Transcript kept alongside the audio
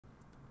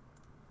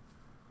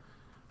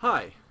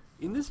Hi,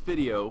 in this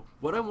video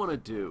what I want to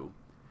do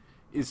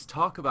is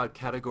talk about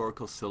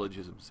categorical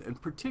syllogisms,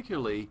 and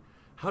particularly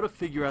how to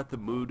figure out the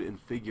mood and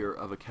figure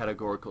of a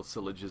categorical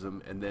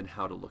syllogism and then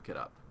how to look it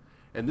up.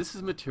 And this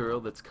is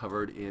material that's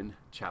covered in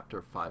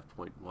chapter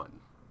 5.1.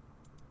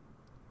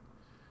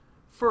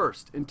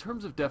 First, in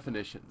terms of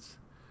definitions,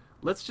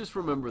 let's just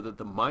remember that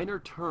the minor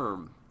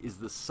term is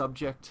the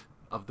subject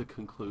of the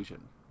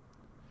conclusion.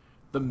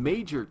 The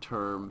major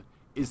term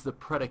is the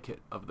predicate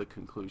of the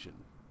conclusion.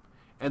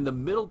 And the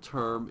middle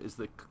term is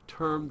the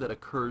term that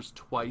occurs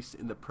twice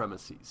in the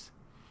premises.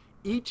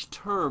 Each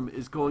term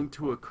is going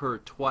to occur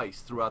twice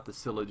throughout the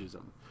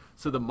syllogism.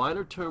 So the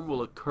minor term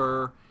will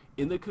occur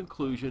in the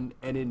conclusion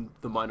and in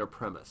the minor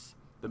premise.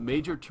 The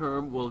major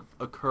term will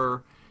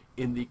occur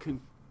in the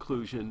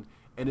conclusion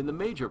and in the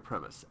major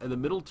premise. And the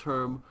middle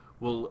term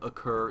will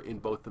occur in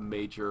both the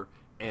major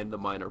and the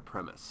minor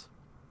premise.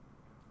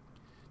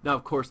 Now,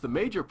 of course, the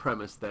major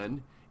premise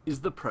then is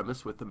the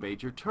premise with the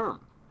major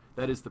term.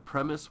 That is the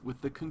premise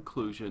with the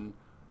conclusion,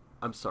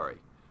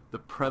 the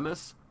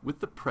premise with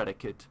the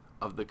predicate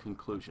of the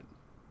conclusion.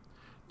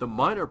 The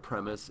minor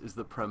premise is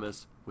the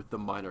premise with the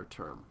minor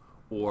term,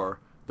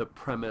 or the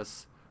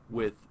premise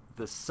with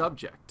the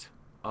subject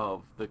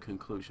of the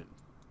conclusion.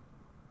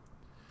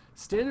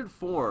 Standard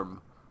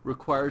form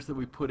requires that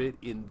we put it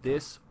in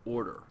this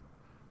order.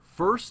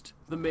 First,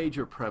 the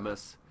major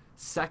premise,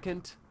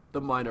 second,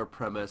 the minor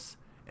premise,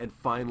 and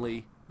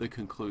finally, the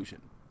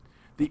conclusion.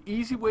 The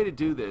easy way to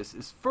do this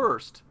is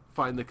first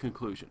find the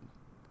conclusion.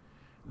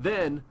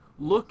 Then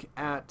look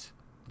at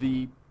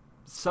the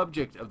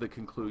subject of the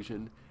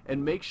conclusion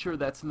and make sure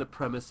that's in the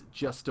premise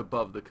just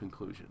above the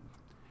conclusion.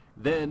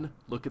 Then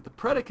look at the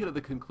predicate of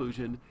the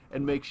conclusion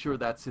and make sure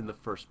that's in the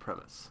first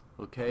premise.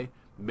 Okay?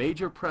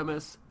 Major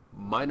premise,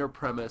 minor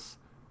premise,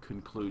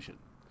 conclusion.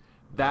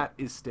 That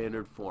is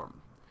standard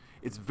form.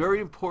 It's very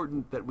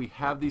important that we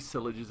have these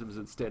syllogisms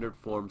in standard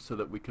form so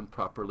that we can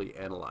properly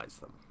analyze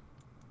them.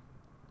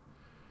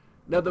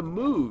 Now, the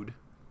mood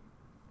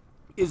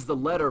is the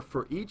letter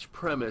for each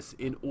premise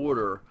in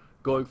order,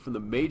 going from the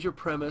major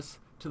premise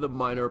to the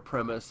minor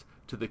premise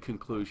to the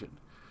conclusion.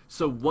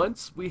 So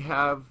once we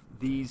have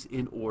these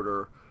in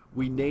order,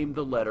 we name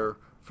the letter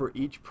for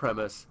each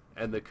premise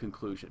and the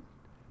conclusion.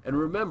 And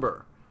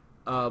remember,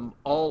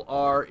 all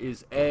R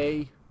is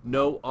A,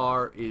 no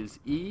R is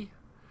E,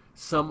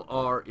 some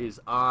R is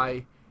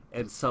I,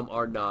 and some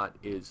are not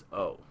is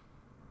O.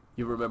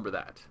 You remember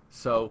that.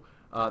 So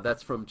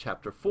that's from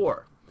chapter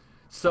 4.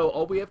 So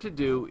all we have to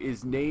do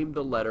is name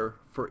the letter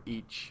for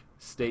each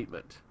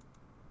statement.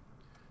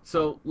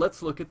 So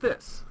let's look at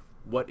this.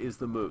 What is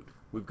the mood?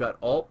 We've got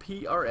all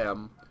P are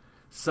M,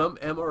 some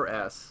M are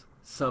S,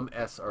 some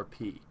S are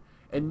P.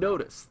 And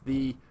notice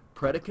the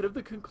predicate of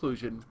the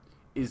conclusion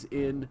is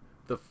in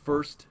the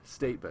first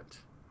statement.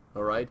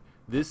 All right?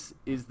 This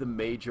is the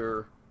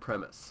major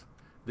premise.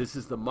 This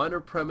is the minor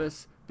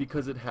premise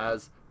because it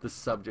has the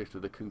subject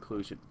of the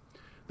conclusion.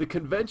 The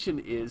convention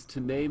is to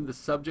name the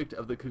subject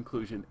of the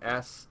conclusion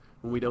S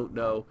when we don't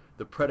know,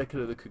 the predicate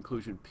of the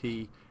conclusion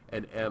P,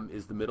 and M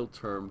is the middle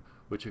term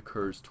which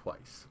occurs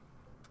twice.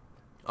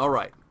 All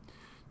right,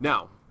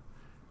 now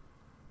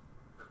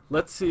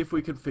let's see if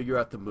we can figure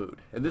out the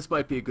mood. And this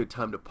might be a good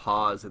time to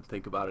pause and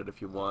think about it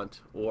if you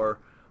want, or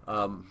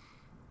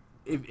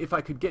if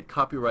I could get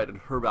copyright on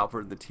Herb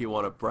Alpert and the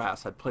Tijuana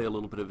Brass, I'd play a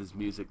little bit of his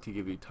music to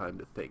give you time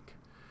to think.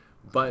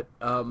 But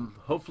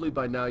hopefully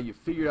by now you've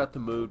figured out the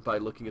mood by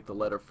looking at the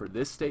letter for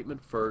this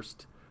statement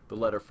first, the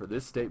letter for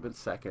this statement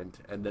second,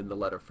 and then the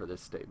letter for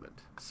this statement.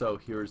 So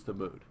here's the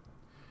mood.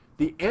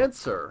 The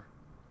answer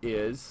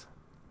is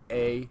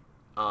A,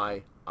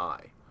 I.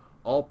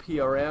 All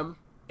P are M,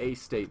 A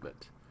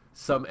statement.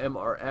 Some M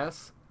are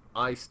S,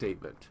 I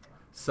statement.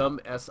 Some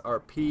S are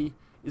P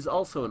is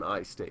also an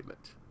I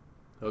statement.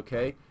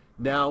 Okay?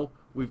 Now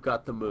we've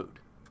got the mood.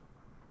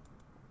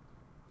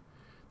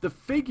 The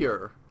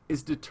figure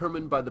is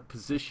determined by the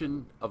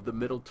position of the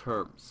middle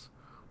terms,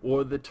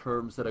 or the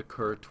terms that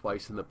occur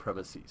twice in the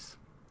premises.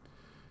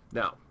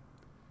 Now,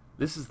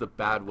 this is the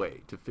bad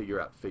way to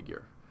figure out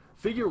figure.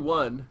 Figure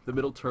 1, the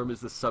middle term is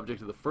the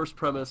subject of the first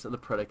premise and the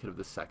predicate of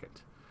the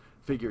second.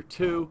 Figure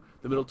 2,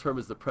 the middle term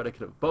is the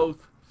predicate of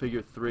both.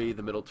 Figure 3,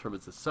 the middle term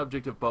is the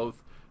subject of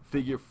both.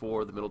 Figure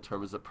 4, the middle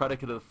term is the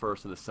predicate of the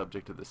first and the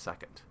subject of the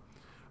second.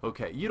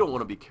 Okay, you don't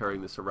want to be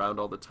carrying this around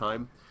all the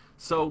time.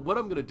 So what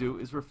I'm going to do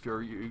is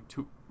refer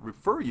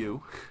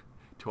you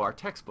to our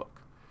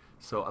textbook.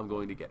 So I'm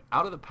going to get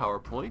out of the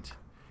PowerPoint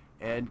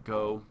and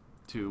go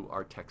to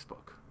our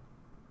textbook.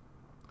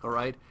 All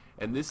right,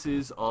 and this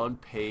is on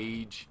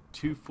page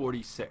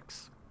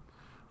 246.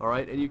 All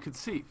right, and you can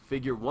see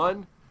figure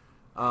 1,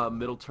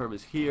 middle term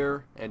is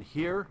here and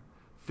here.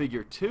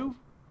 Figure 2,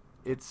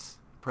 it's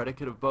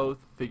predicate of both.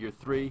 Figure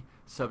 3,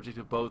 subject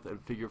of both, and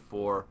figure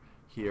 4,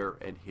 here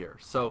and here.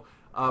 So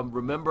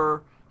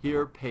remember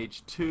here,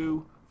 page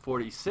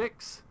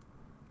 246,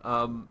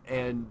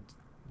 and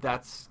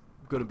that's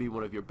going to be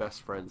one of your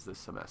best friends this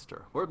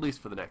semester, or at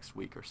least for the next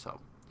week or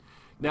so.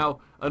 Now,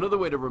 another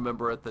way to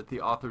remember it, that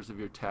the authors of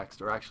your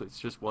text, or actually it's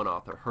just one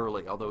author,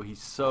 Hurley, although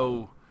he's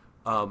so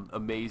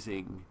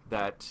amazing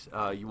that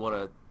you want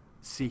to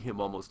see him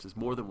almost as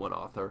more than one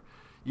author.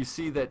 You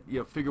see that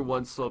figure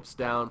 1 slopes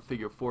down,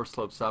 figure 4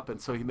 slopes up, and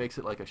so he makes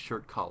it like a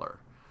shirt collar.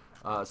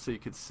 So you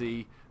could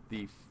see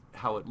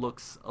how it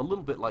looks a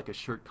little bit like a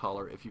shirt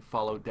collar. If you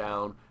follow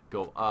down,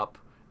 go up,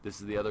 this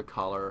is the other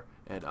collar,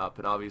 and up.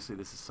 And obviously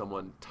this is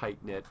someone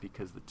tight-knit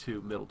because the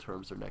two middle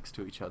terms are next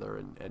to each other,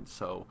 and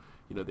so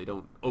they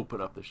don't open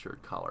up the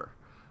shirt collar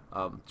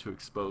to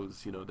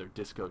expose their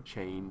disco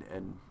chain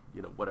and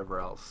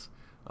whatever else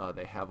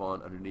they have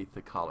on underneath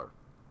the collar.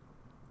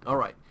 All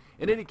right.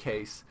 In any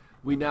case,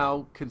 we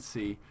now can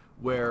see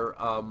where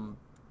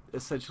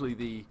essentially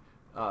the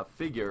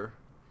figure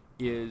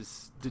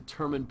is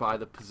determined by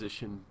the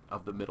position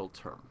of the middle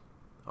term.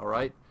 All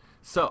right.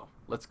 So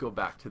let's go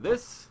back to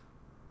this,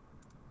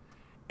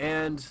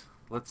 and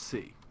let's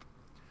see.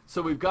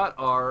 So we've got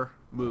our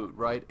mood,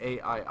 right?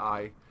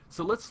 AII.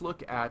 So let's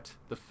look at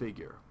the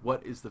figure.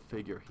 What is the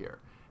figure here?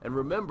 And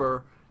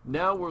remember,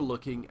 now we're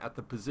looking at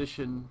the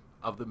position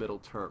of the middle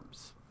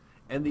terms.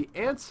 And the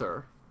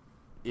answer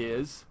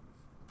is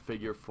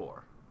figure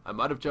 4. I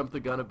might have jumped the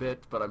gun a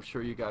bit, but I'm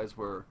sure you guys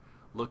were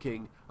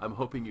looking. I'm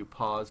hoping you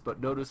paused, but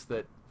notice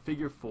that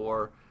figure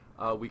 4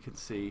 we can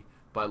see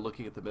by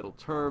looking at the middle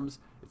terms.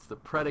 It's the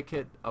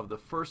predicate of the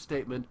first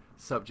statement,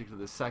 subject of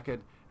the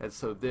second, and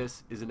so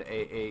this is an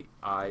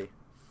AAI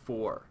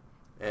 4.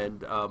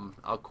 And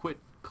I'll quit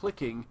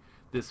clicking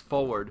this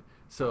forward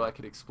so I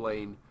can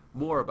explain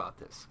more about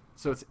this.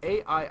 So it's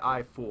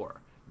AII 4.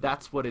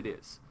 That's what it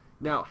is.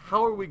 Now,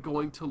 how are we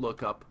going to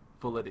look up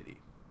validity?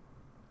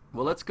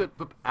 Well, let's go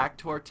back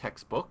to our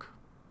textbook,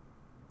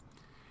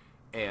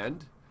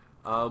 and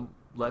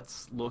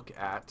let's look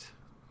at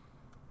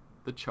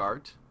the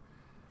chart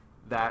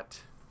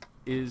that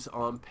is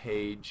on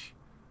page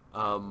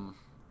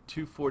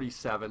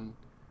 247.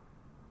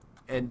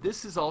 And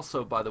this is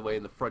also, by the way,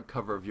 in the front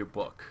cover of your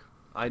book.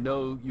 I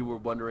know you were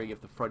wondering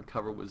if the front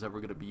cover was ever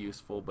going to be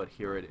useful, but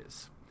here it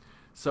is.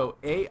 So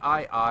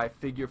AII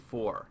figure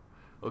 4.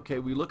 Okay,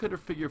 we look under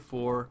figure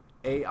 4,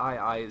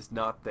 AII is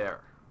not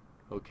there.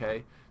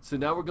 Okay, so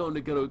now we're going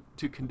to go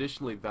to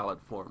conditionally valid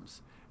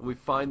forms, and we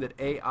find that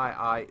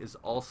AII is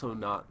also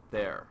not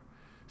there.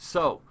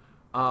 So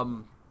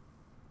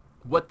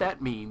what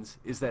that means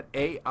is that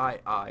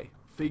AII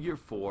figure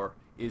 4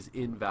 is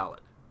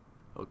invalid.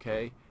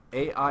 Okay,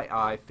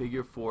 AII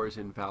figure 4 is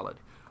invalid.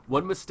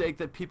 One mistake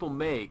that people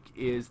make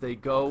is they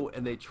go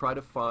and they try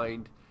to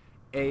find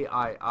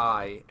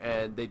AII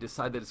and they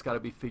decide that it's got to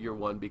be figure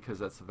 1 because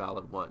that's a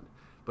valid one.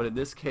 But in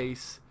this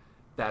case,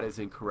 that is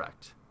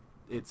incorrect.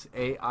 It's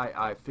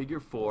AII figure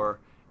 4,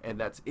 and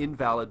that's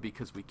invalid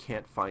because we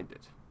can't find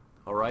it.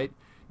 All right?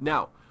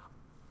 Now,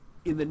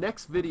 in the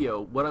next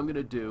video, what I'm going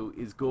to do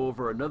is go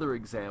over another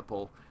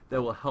example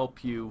that will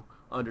help you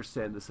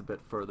understand this a bit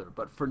further.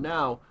 But for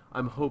now,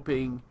 I'm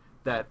hoping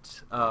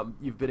that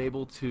you've been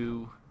able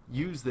to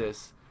use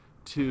this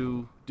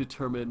to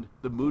determine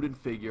the mood and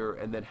figure,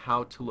 and then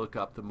how to look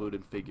up the mood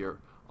and figure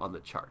on the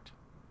chart.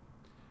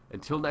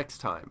 Until next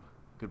time,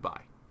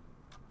 goodbye.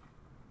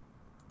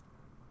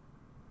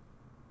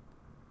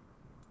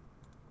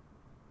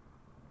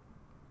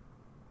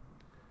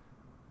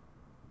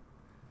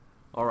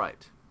 All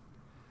right.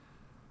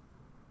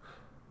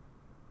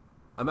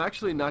 I'm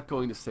actually not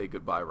going to say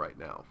goodbye right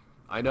now.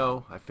 I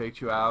know, I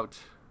faked you out.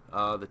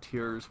 The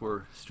tears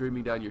were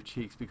streaming down your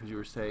cheeks because you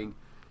were saying,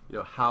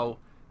 how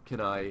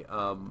can I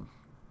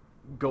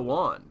go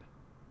on?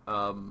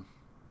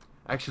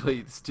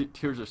 Actually,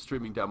 tears are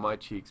streaming down my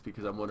cheeks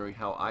because I'm wondering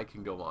how I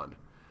can go on.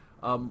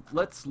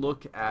 Let's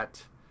look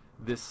at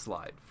this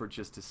slide for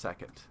just a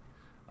second.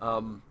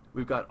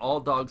 We've got all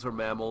dogs are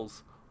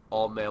mammals,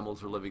 all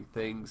mammals are living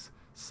things,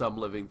 some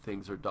living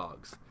things are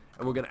dogs.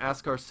 And we're going to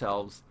ask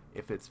ourselves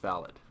if it's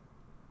valid.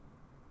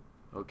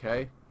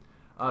 Okay?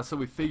 So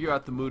we figure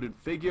out the mood and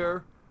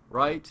figure,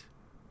 right?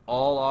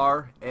 All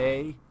are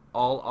A,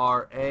 all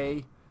are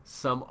A,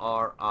 some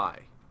are I.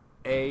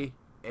 A,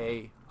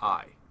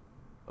 I.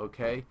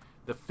 Okay?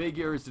 The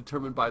figure is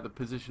determined by the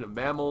position of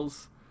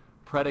mammals,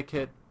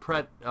 predicate,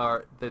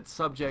 that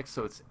subject,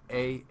 so it's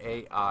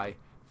AAI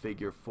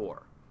figure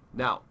 4.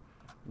 Now,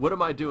 what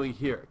am I doing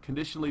here?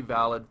 Conditionally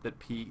valid that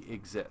P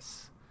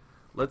exists.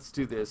 Let's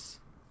do this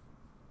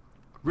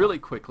really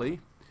quickly,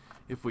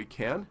 if we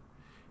can,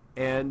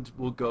 and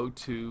we'll go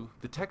to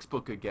the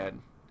textbook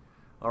again.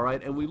 All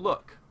right, and we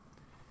look.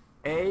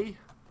 AAI,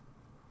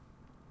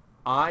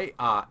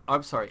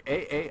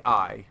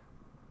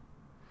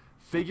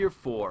 figure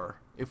 4,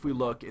 if we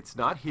look, it's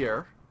not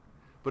here,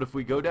 but if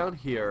we go down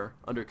here,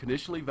 under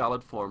conditionally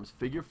valid forms,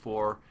 figure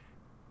 4,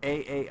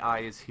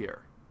 AAI is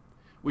here,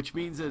 which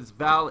means it's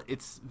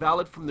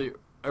valid from the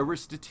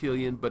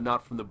Aristotelian, but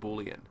not from the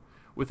Boolean.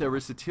 With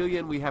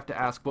Aristotelian, we have to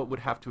ask what would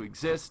have to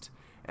exist,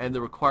 and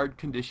the required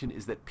condition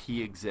is that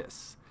P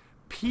exists.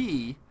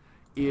 P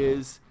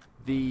is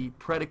the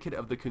predicate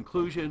of the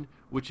conclusion,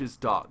 which is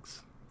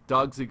dogs.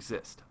 Dogs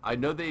exist. I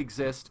know they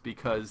exist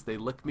because they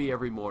lick me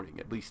every morning,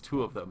 at least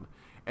 2 of them,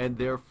 and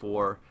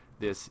therefore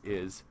this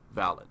is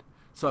valid.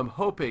 So I'm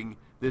hoping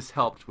this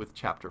helped with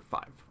Chapter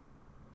 5.